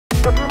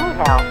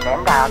detail,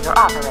 then dial your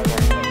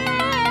operator.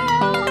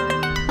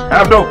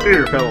 Have no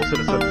fear, fellow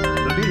citizens.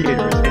 The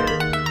Mediator is here.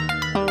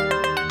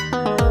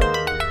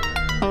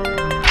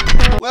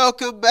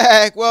 Welcome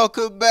back.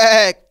 Welcome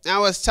back.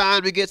 Now it's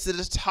time to get to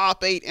the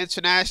top 8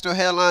 international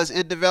headlines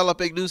and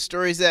developing news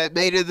stories that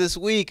made it this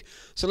week.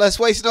 So let's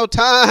waste no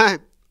time.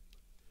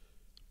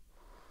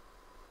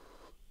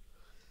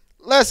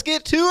 Let's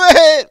get to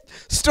it.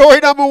 Story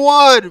number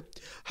 1.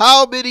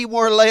 How many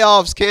more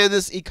layoffs can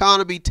this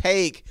economy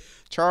take?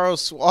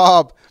 Charles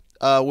Schwab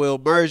will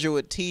merge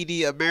with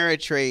TD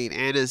Ameritrade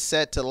and is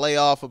set to lay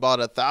off about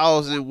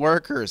 1,000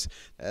 workers.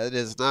 That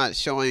is not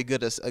showing a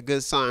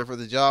good sign for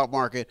the job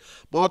market.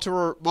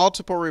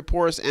 Multiple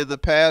reports in the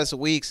past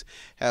weeks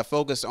have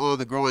focused on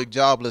the growing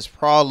jobless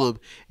problem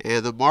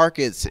and the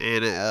markets,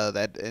 and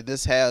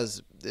this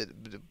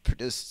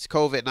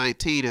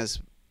COVID-19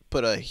 has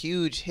put a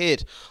huge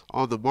hit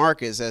on the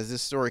markets as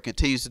this story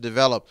continues to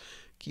develop.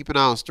 Keep an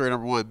eye on story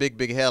number 1.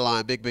 Big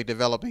headline, big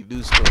developing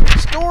news story.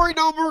 Story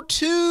number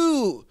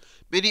 2.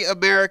 Many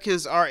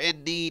Americans are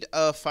in need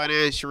of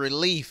financial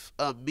relief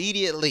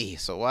immediately.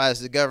 So why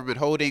is the government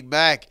holding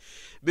back?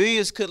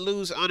 Millions could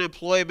lose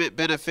unemployment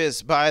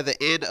benefits by the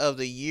end of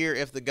the year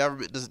if the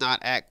government does not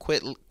act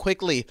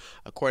quickly,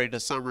 according to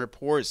some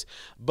reports.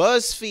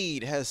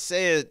 BuzzFeed has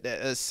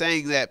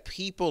saying that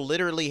people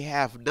literally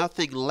have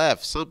nothing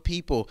left. Some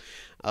people,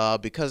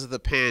 because of the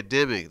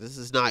pandemic. This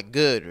is not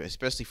good,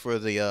 especially for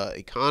the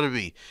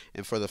economy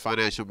and for the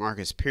financial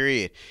markets,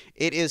 period.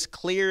 It is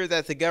clear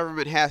that the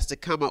government has to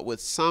come up with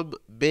some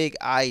big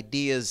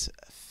ideas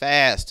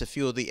fast to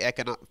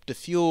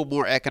fuel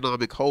more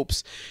economic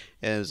hopes,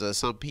 as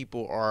some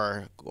people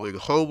are going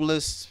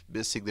homeless,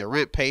 missing their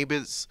rent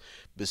payments,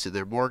 missing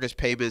their mortgage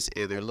payments,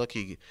 and they're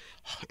looking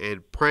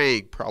and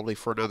praying probably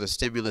for another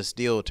stimulus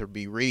deal to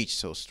be reached.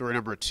 So story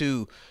number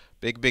 2,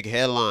 big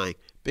headline,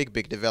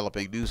 big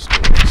developing news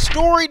story.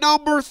 Story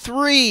number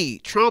 3,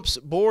 Trump's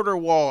border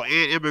wall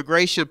and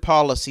immigration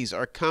policies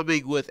are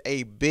coming with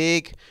a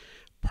big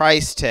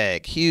price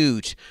tag.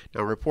 Huge.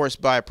 Now, reports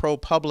by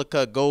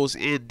ProPublica goes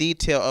in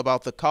detail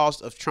about the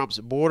cost of Trump's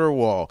border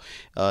wall.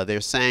 They're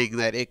saying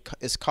that it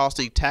is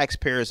costing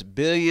taxpayers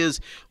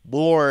billions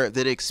more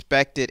than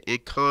expected in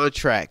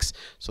contracts.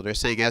 So they're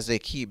saying as they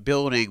keep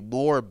building,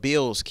 more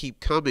bills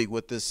keep coming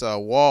with this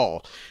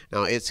wall.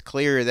 Now, it's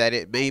clear that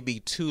it may be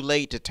too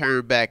late to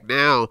turn back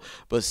now,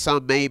 but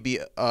some may be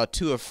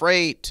too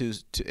afraid to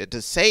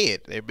say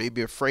it. They may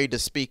be afraid to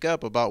speak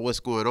up about what's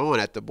going on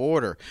at the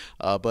border.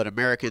 But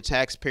American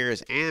taxpayers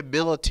and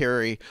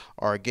military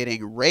are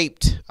getting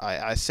raped.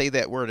 I say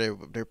that word.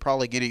 They're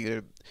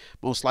probably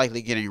most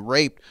likely getting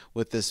raped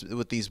with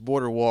these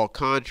border wall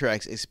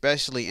contracts,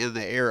 especially in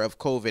the era of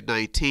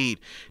COVID-19.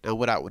 Now,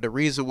 the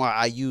reason why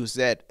I use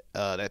that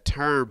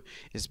term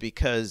is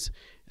because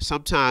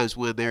sometimes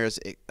when there's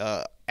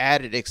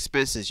added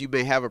expenses, you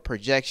may have a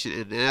projection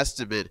and an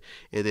estimate,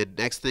 and then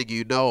next thing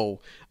you know,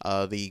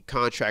 the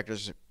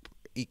contractors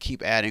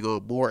keep adding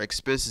on more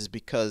expenses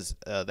because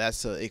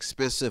that's an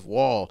expensive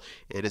wall,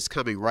 and it's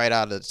coming right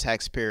out of the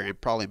taxpayer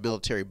and probably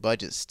military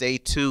budget. Stay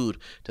tuned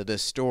to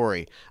this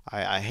story.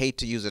 I hate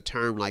to use a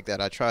term like that.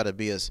 I try to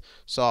be as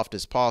soft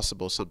as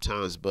possible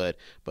sometimes, but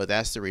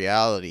that's the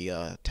reality.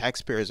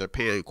 Taxpayers are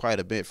paying quite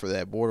a bit for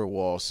that border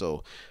wall.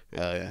 So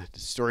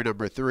story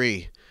number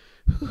 3,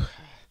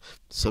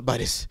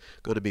 somebody's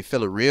going to be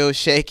feeling real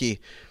shaky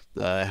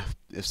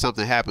if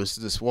something happens to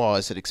this wall.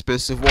 It's an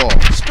expensive wall.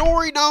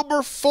 Story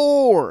number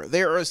 4.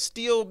 There are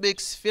still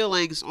mixed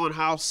feelings on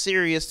how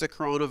serious the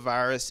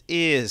coronavirus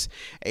is.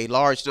 A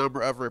large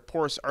number of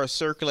reports are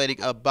circulating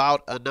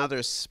about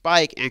another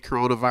spike in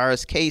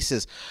coronavirus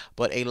cases,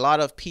 but a lot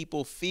of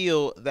people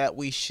feel that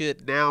we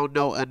should now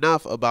know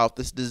enough about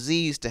this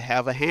disease to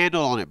have a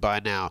handle on it by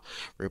now.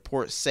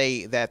 Reports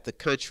say that the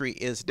country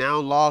is now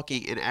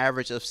logging an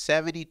average of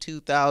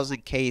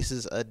 72,000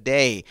 cases a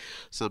day.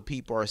 Some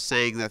people are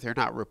saying that they're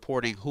not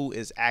reporting who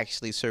is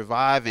actually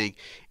surviving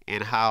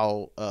and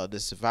how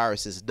this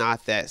virus is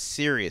not that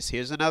serious.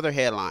 Here's another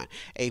headline.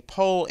 A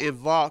poll in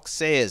Vox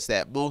says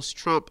that most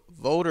Trump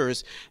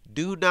voters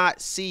do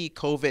not see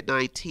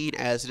COVID-19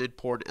 as an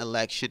important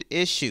election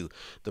issue.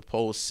 The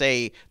polls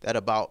say that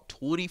about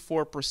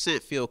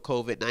 24% feel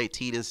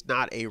COVID-19 is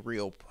not a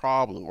real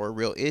problem or a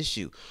real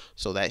issue.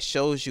 So that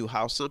shows you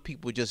how some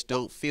people just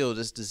don't feel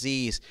this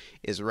disease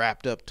is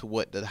wrapped up to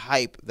what the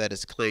hype that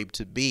is claimed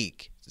to be.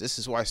 This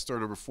is why story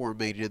number 4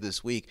 made it in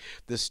this week.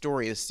 This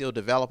story is still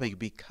developing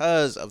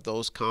because of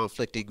those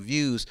conflicting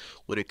views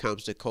when it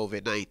comes to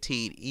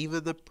COVID-19.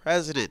 Even the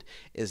president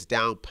is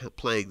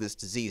downplaying this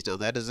disease. Now,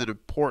 that is an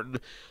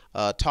important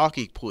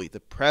talking point. The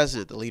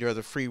president, the leader of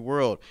the free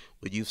world,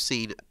 when you've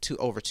seen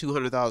over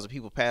 200,000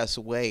 people pass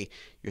away,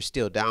 you're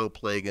still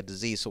downplaying a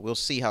disease. So we'll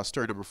see how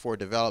story number 4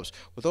 develops.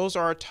 Well, those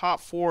are our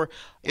top 4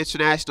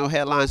 international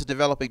headlines and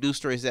developing news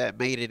stories that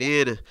made it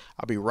in.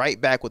 I'll be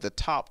right back with the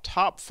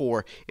top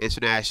 4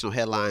 international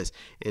headlines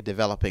and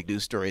developing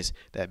news stories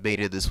that made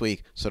it in this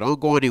week. So don't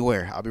go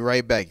anywhere. I'll be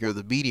right back. You're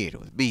the Mediator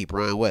with me,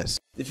 Brian West.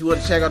 If you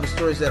want to check out the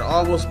stories that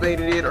almost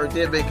made it in or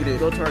did make it in,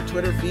 go to our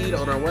Twitter feed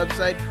on our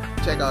website.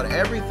 Check out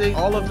everything.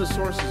 All of the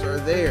sources are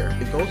there.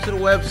 And go to the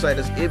website.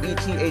 It's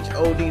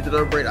method8inc.com,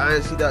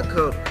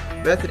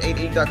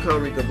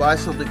 method8inc.com, where you can buy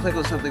something, click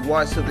on something,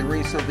 watch something,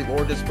 read something,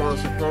 or just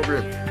sponsor a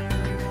program.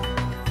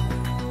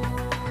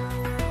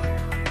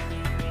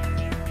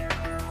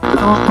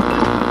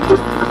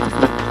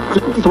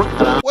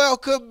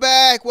 Welcome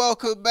back.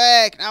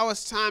 Now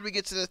it's time to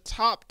get to the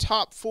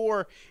top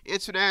 4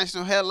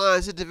 international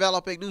headlines and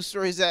developing news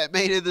stories that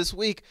made it this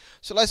week.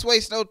 So let's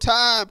waste no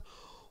time.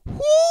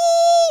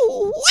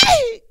 Woo!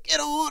 Get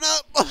on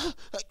up.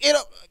 Get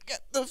up.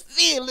 Get the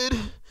feeling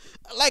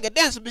like a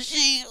dancing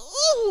machine.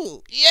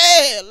 Ooh,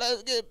 yeah.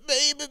 Let's get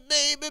baby.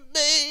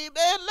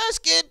 Let's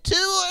get to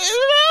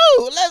it.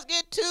 Ooh, let's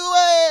get to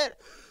it.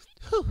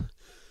 Whew.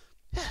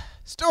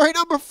 Story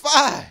number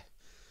 5.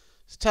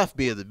 It's tough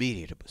being the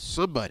Mediator, but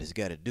somebody's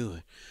got to do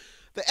it.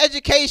 The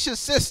education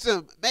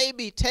system may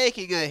be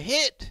taking a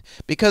hit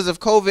because of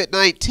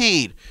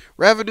COVID-19.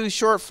 Revenue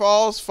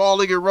shortfalls,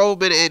 falling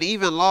enrollment, and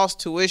even lost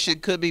tuition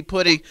could be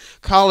putting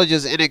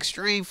colleges in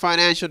extreme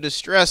financial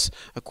distress,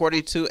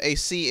 according to a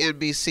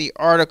CNBC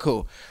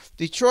article.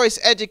 Detroit's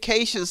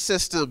education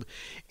system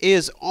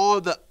is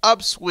on the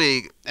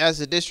upswing as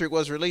the district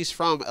was released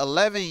from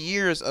 11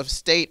 years of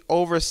state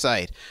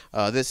oversight.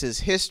 This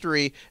is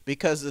history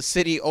because the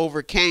city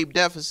overcame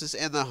deficits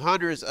in the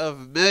hundreds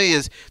of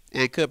millions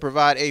and could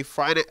provide a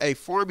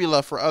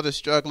formula for other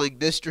struggling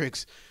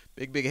districts.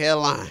 Big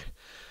headline.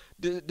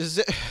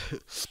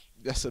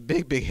 That's a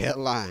big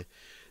headline.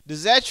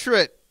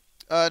 Detroit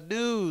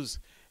News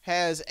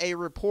has a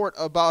report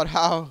about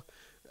how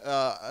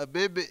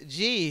Amendment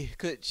G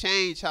could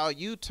change how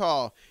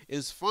Utah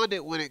is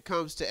funded when it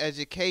comes to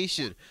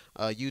education.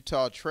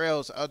 Utah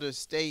trails other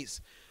states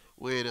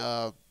when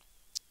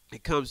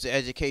it comes to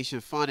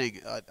education funding.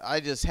 I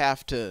just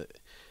have to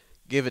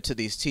give it to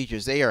these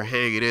teachers. They are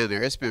hanging in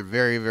there. It's been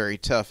very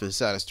tough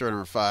inside of story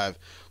number 5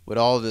 with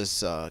all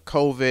this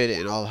COVID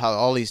and how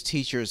all these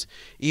teachers,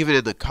 even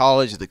in the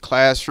college, in the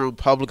classroom,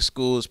 public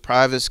schools,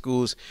 private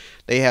schools,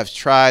 they have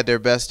tried their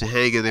best to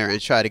hang in there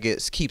and try to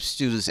keep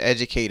students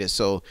educated.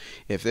 So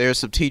if there's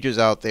some teachers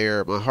out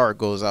there, my heart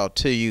goes out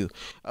to you.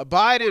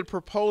 Biden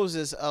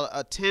proposes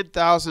a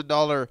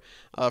 $10,000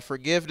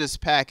 forgiveness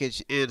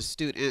package in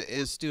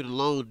student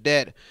loan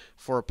debt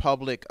for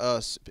public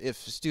if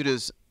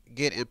students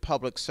get in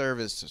public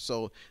service.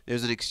 So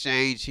there's an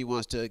exchange. He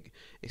wants to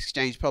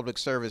exchange public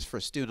service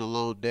for student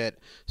loan debt.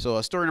 So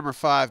story number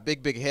 5,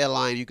 big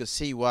headline. You can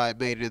see why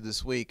it made it in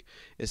this week.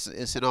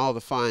 It's in all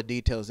the fine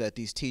details that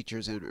these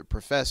teachers and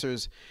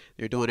professors,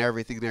 they're doing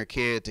everything they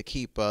can to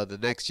keep the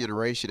next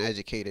generation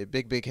educated.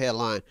 Big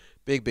headline.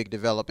 Big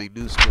developing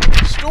news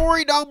story.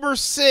 Story number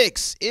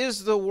 6,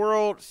 is the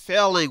world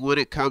failing when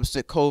it comes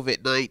to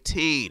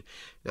COVID-19?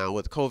 Now,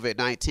 with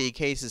COVID-19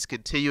 cases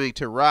continuing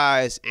to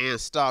rise and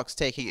stocks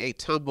taking a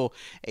tumble,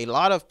 a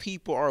lot of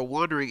people are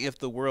wondering if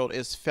the world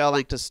is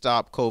failing to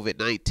stop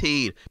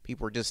COVID-19.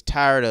 People are just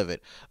tired of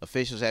it.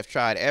 Officials have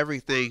tried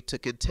everything to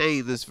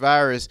contain this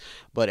virus,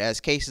 but as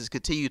cases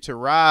continue to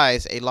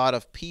rise, a lot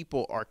of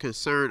people are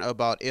concerned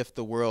about if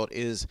the world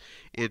is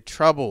in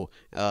trouble,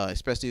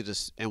 especially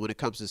when it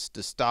comes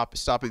to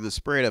stopping the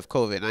spread of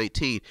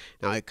COVID-19.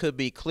 Now, it could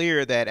be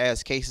clear that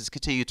as cases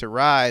continue to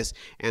rise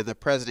and the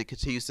president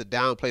continues to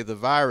downplay the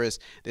virus,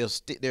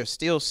 there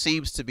still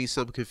seems to be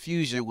some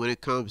confusion when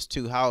it comes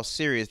to how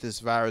serious this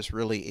virus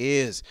really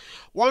is.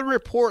 One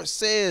report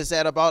says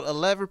that about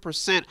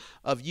 11%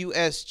 of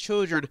U.S.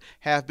 children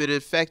have been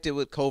infected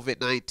with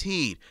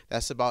COVID-19.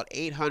 That's about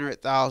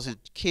 800,000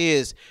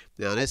 kids.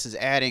 Now, this is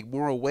adding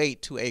more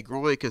weight to a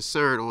growing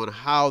concern on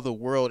how the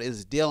world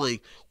is dealing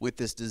with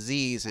this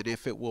disease and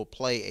if it will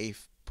play a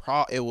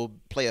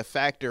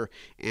factor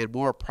in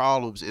more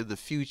problems in the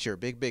future.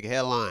 Big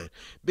headline.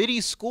 Many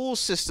school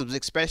systems,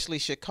 especially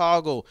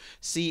Chicago,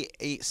 see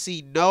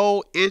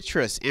no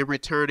interest in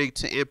returning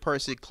to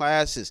in-person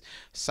classes,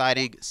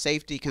 citing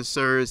safety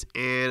concerns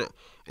and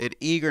an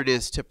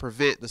eagerness to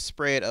prevent the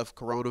spread of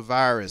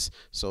coronavirus.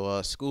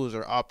 So schools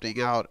are opting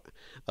out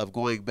of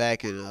going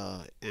back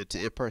into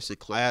in-person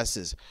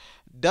classes.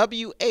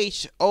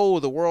 WHO,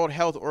 the World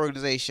Health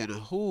Organization,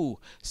 WHO,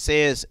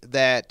 says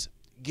that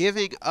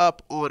giving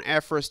up on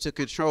efforts to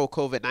control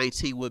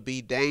COVID-19 would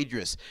be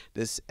dangerous.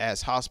 This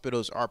as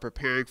hospitals are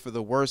preparing for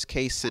the worst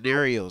case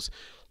scenarios.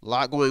 A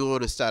lot going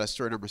on inside of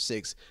story number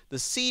 6. The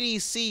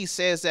CDC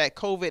says that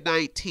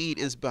COVID-19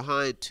 is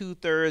behind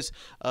 2/3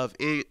 of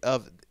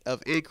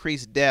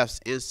increased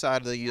deaths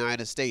inside of the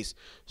United States.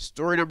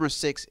 Story number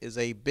 6 is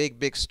a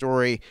big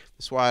story.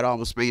 That's why it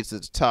almost made it to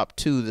the top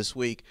 2 this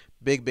week.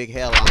 Big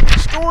headline.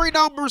 Story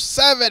number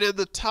 7 in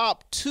the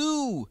top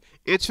 2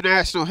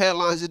 international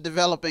headlines and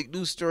developing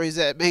news stories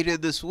that made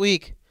it this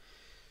week.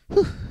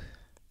 Whew.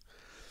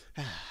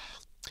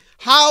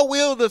 How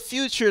will the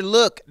future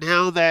look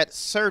now that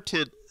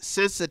certain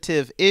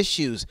sensitive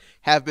issues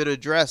have been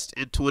addressed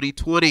in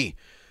 2020?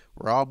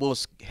 We're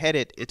almost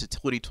headed into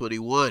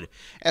 2021.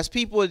 As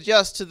people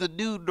adjust to the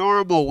new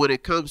normal when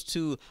it comes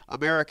to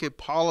American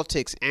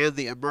politics and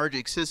the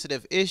emerging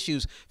sensitive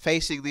issues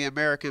facing the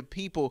American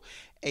people,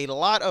 a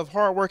lot of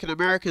hardworking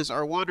Americans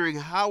are wondering,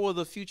 how will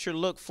the future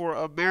look for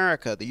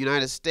America, the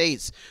United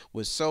States,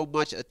 with so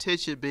much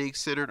attention being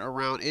centered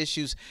around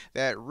issues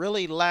that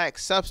really lack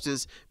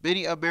substance?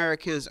 Many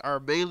Americans are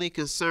mainly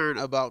concerned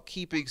about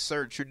keeping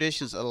certain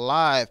traditions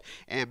alive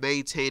and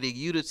maintaining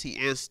unity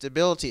and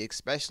stability,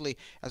 especially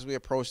as we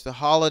approach the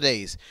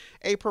holidays.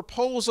 A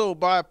proposal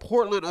by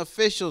Portland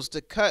officials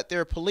to cut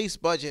their police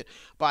budget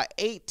by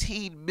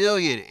 $18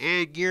 million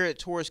and gear it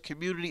towards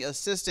community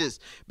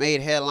assistance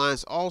made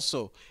headlines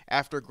also,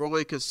 after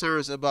growing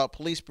concerns about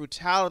police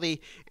brutality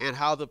and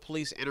how the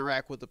police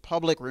interact with the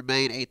public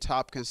remain a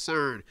top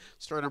concern.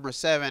 Story number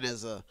 7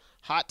 is a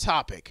hot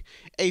topic.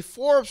 A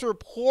Forbes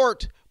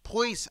report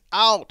points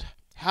out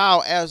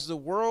how, as the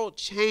world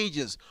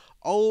changes,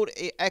 old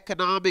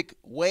economic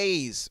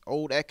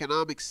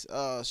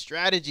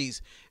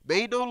strategies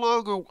may no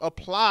longer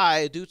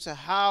apply due to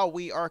how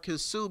we are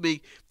consuming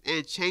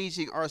and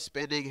changing our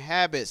spending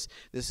habits.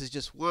 This is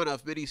just one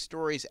of many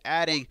stories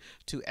adding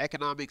to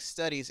economic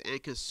studies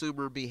and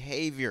consumer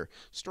behavior.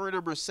 Story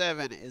number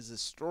 7 is a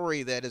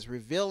story that is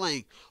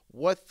revealing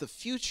what the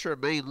future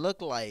may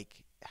look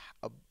like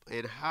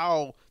and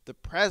how the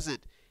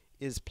present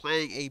is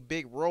playing a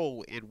big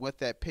role in what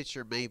that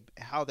picture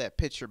how that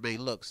picture may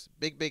look.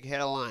 Big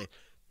headline,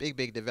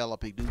 big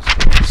developing news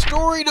story.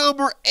 Story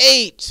number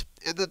 8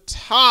 in the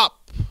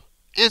top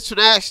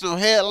international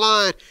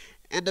headline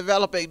and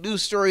developing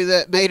news story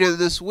that made it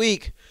this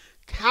week.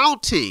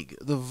 Counting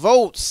the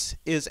votes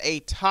is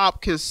a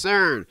top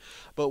concern.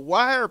 But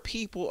why are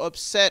people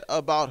upset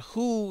about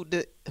who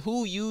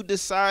you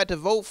decide to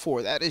vote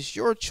for? That is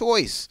your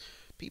choice.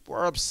 People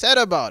are upset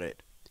about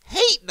it,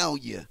 hating on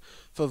you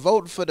for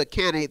voting for the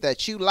candidate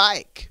that you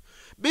like.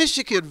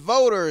 Michigan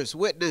voters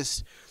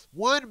witnessed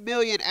 1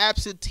 million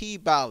absentee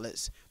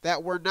ballots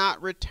that were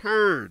not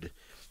returned.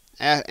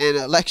 And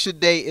election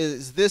day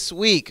is this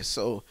week,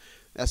 so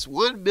that's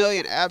 1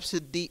 million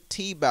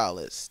absentee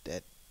ballots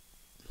that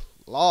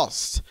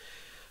lost.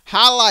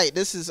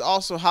 This is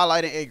also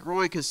highlighting a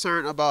growing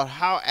concern about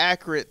how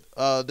accurate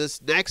this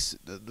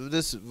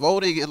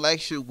voting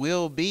election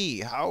will be,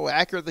 how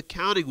accurate the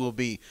counting will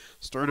be.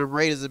 Story number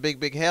 8 is a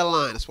big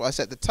headline. That's why it's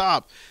at the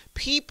top.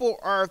 People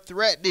are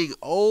threatening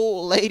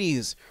old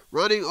ladies,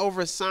 running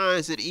over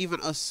signs, and even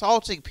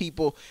assaulting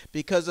people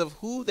because of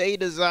who they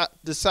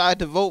decide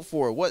to vote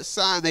for, what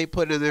sign they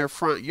put in their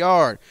front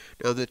yard.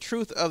 Now, the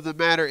truth of the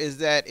matter is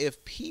that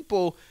if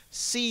people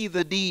see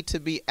the need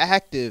to be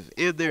active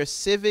in their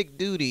civic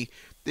duty,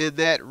 then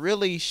that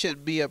really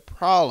shouldn't be a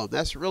problem.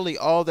 That's really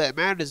all that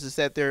matters, is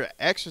that they're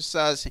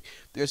exercising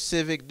their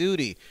civic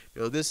duty.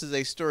 This is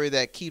a story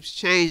that keeps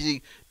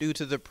changing due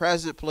to the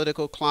present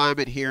political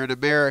climate here in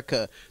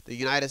America. The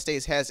United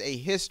States has a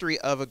history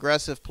of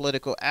aggressive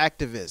political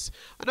activists.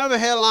 Another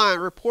headline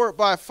report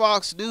by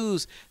Fox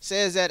News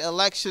says that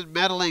election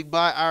meddling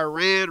by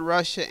Iran,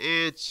 Russia,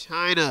 and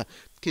China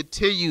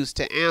continues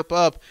to amp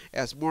up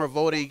as more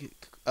voting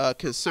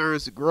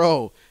concerns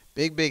grow.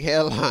 Big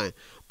headline.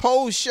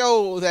 Polls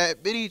show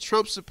that many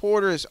Trump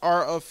supporters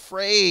are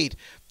afraid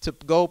to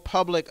go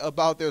public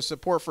about their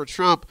support for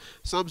Trump.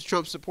 Some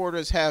Trump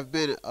supporters have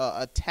been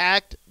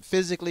attacked,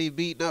 physically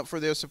beaten up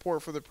for their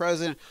support for the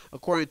president,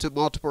 according to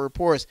multiple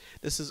reports.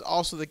 This is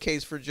also the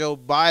case for Joe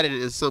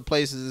Biden in some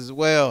places as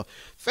well.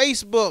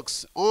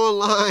 Facebook's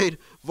online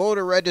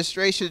voter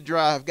registration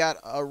drive got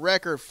a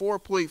record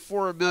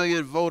 4.4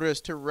 million voters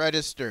to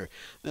register.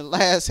 The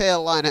last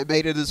headline that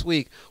made it this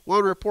week.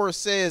 One report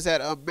says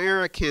that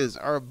Americans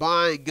are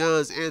buying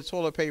guns and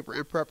toilet paper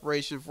in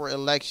preparation for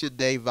election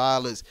day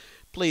violence.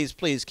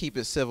 Please keep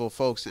it civil,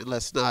 folks, and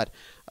let's not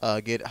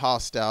get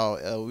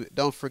hostile.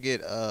 Don't forget,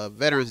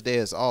 Veterans Day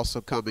is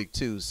also coming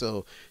too.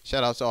 So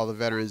shout out to all the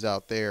veterans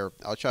out there.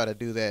 I'll try to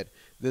do that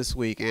this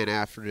week and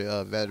after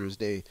the Veterans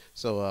Day.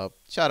 So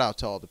shout out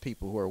to all the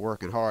people who are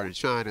working hard and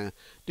trying to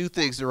do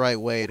things the right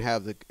way and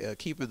have the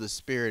keeping the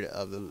spirit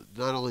of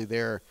not only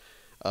their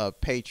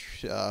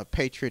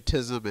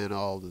patriotism and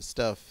all the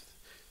stuff.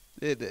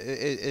 We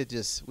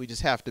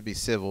just have to be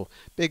civil.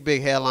 Big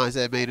headlines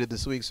that made it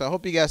this week. So I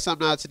hope you got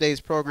something out of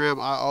today's program.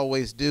 I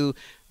always do.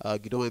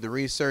 Doing the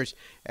research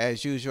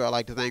as usual. I'd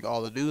like to thank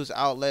all the news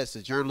outlets,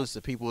 the journalists,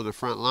 the people in the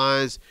front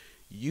lines.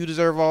 You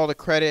deserve all the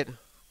credit.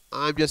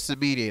 I'm just a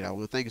mediator. I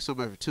want to thank you so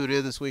much for tuning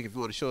in this week. If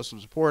you want to show us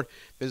some support,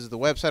 visit the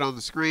website on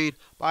the screen,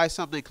 buy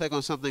something, click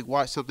on something,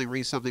 watch something,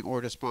 read something,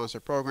 or just sponsor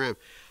a program.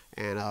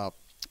 And I'll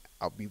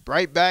be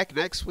right back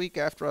next week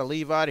after I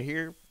leave out of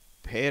here.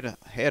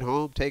 head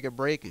home, take a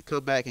break, and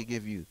come back and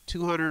give you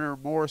 200 or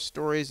more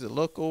stories to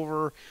look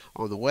over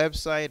on the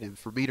website and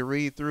for me to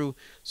read through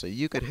so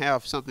you can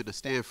have something to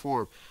stand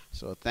for.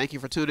 So thank you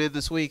for tuning in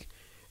this week,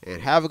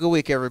 and have a good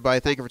week, everybody.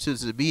 Thank you for tuning in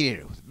to The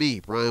Mediator with me,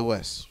 Brian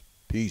West.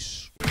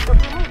 Peace. If you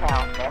need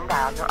help, then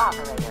dial your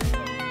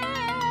operator.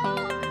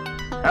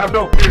 Have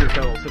no fear,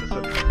 fellow citizens.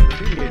 The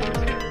Mediator is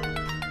here.